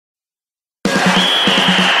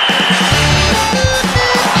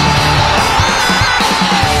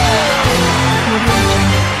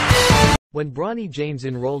When Bronny James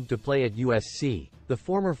enrolled to play at USC, the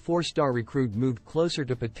former four-star recruit moved closer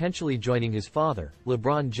to potentially joining his father,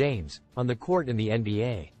 LeBron James, on the court in the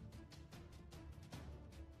NBA.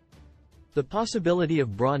 The possibility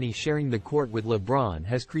of Bronny sharing the court with LeBron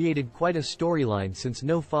has created quite a storyline since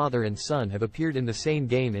no father and son have appeared in the same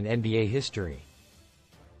game in NBA history.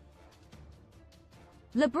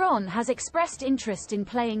 LeBron has expressed interest in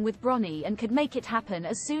playing with Bronny and could make it happen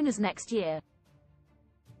as soon as next year.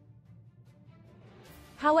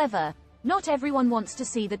 However, not everyone wants to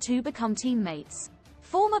see the two become teammates.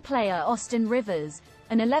 Former player Austin Rivers,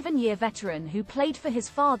 an 11-year veteran who played for his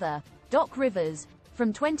father, Doc Rivers,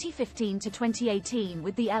 from 2015 to 2018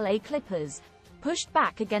 with the LA Clippers, pushed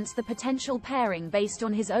back against the potential pairing based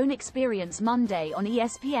on his own experience Monday on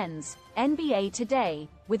ESPN's NBA Today,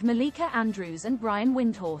 with Malika Andrews and Brian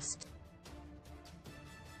Windhorst.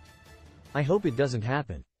 I hope it doesn't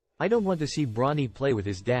happen. I don't want to see Bronny play with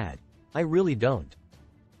his dad. I really don't.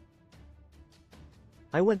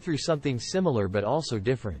 I went through something similar but also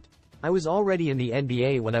different. I was already in the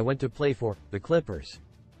NBA when I went to play for the Clippers.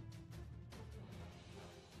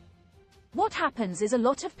 What happens is a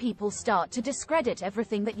lot of people start to discredit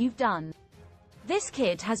everything that you've done. This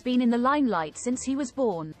kid has been in the limelight since he was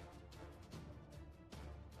born.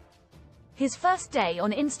 His first day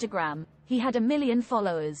on Instagram, he had 1 million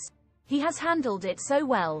followers. He has handled it so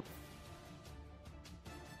well.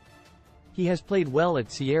 He has played well at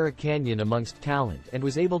Sierra Canyon amongst talent and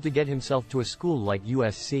was able to get himself to a school like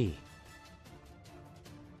USC.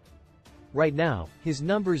 Right now, his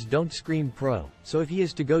numbers don't scream pro, so if he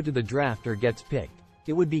is to go to the draft or gets picked,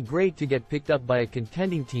 it would be great to get picked up by a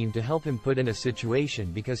contending team to help him put in a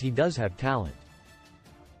situation because he does have talent.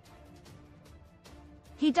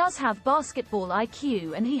 He does have basketball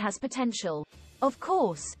IQ and he has potential. Of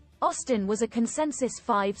course, Austin was a consensus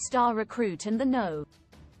 5-star recruit and the No.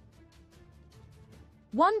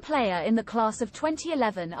 1 player in the class of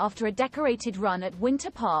 2011 after a decorated run at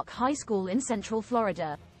Winter Park High School in Central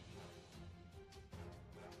Florida.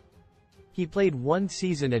 He played 1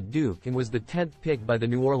 season at Duke and was the 10th pick by the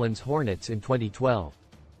New Orleans Hornets in 2012.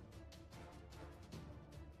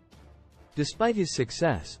 Despite his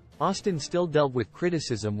success, Austin still dealt with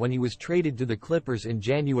criticism when he was traded to the Clippers in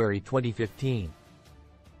January 2015.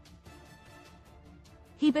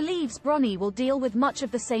 He believes Bronny will deal with much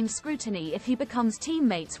of the same scrutiny if he becomes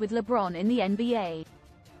teammates with LeBron in the NBA.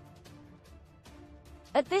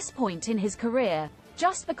 At this point in his career,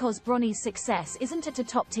 just because Bronny's success isn't at a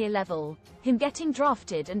top-tier level, him getting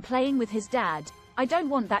drafted and playing with his dad, I don't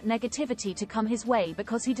want that negativity to come his way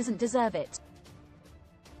because he doesn't deserve it.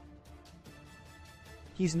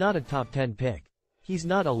 He's not a top 10 pick. He's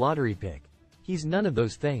not a lottery pick. He's none of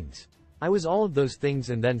those things. I was all of those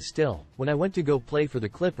things and then still, when I went to go play for the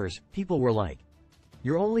Clippers, people were like,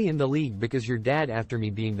 "You're only in the league because your dad," after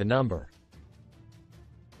me being the number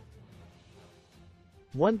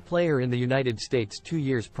 1 player in the United States 2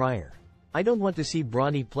 years prior. I don't want to see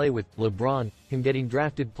Bronny play with LeBron, him getting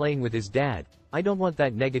drafted playing with his dad. I don't want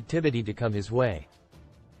that negativity to come his way.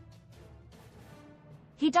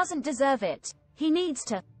 He doesn't deserve it. He needs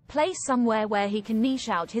to play somewhere where he can niche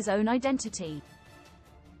out his own identity.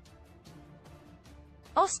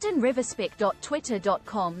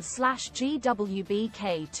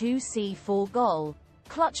 AustinRiverspic.twitter.com/GWBK2C4Goal.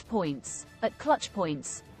 Clutch Points. At Clutch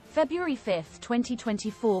Points, February 5,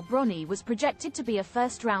 2024, Bronny was projected to be a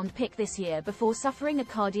first-round pick this year before suffering a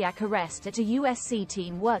cardiac arrest at a USC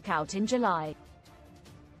team workout in July.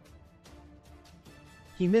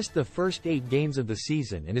 He missed the first 8 games of the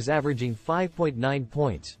season and is averaging 5.9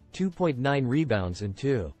 points, 2.9 rebounds and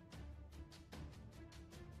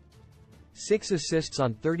 2.6 assists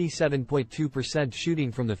on 37.2%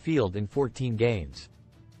 shooting from the field in 14 games.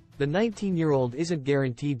 The 19-year-old isn't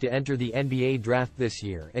guaranteed to enter the NBA draft this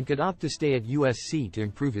year and could opt to stay at USC to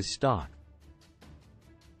improve his stock.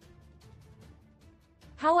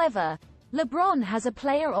 However, LeBron has a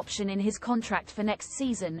player option in his contract for next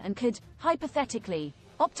season and could, hypothetically,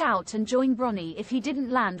 opt out and join Bronny if he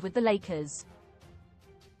didn't land with the Lakers.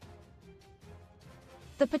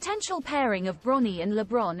 The potential pairing of Bronny and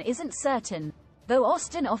LeBron isn't certain, though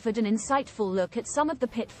Austin offered an insightful look at some of the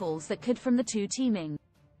pitfalls that could from the two teaming.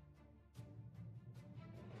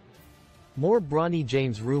 More Bronny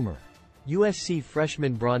James rumor. USC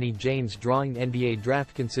freshman Bronny James drawing NBA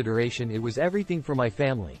draft consideration. "It was everything for my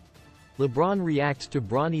family." LeBron reacts to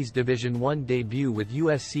Bronny's Division I debut with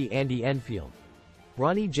USC. Andy Enfield.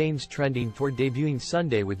 Bronny James trending toward debuting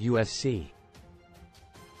Sunday with USC.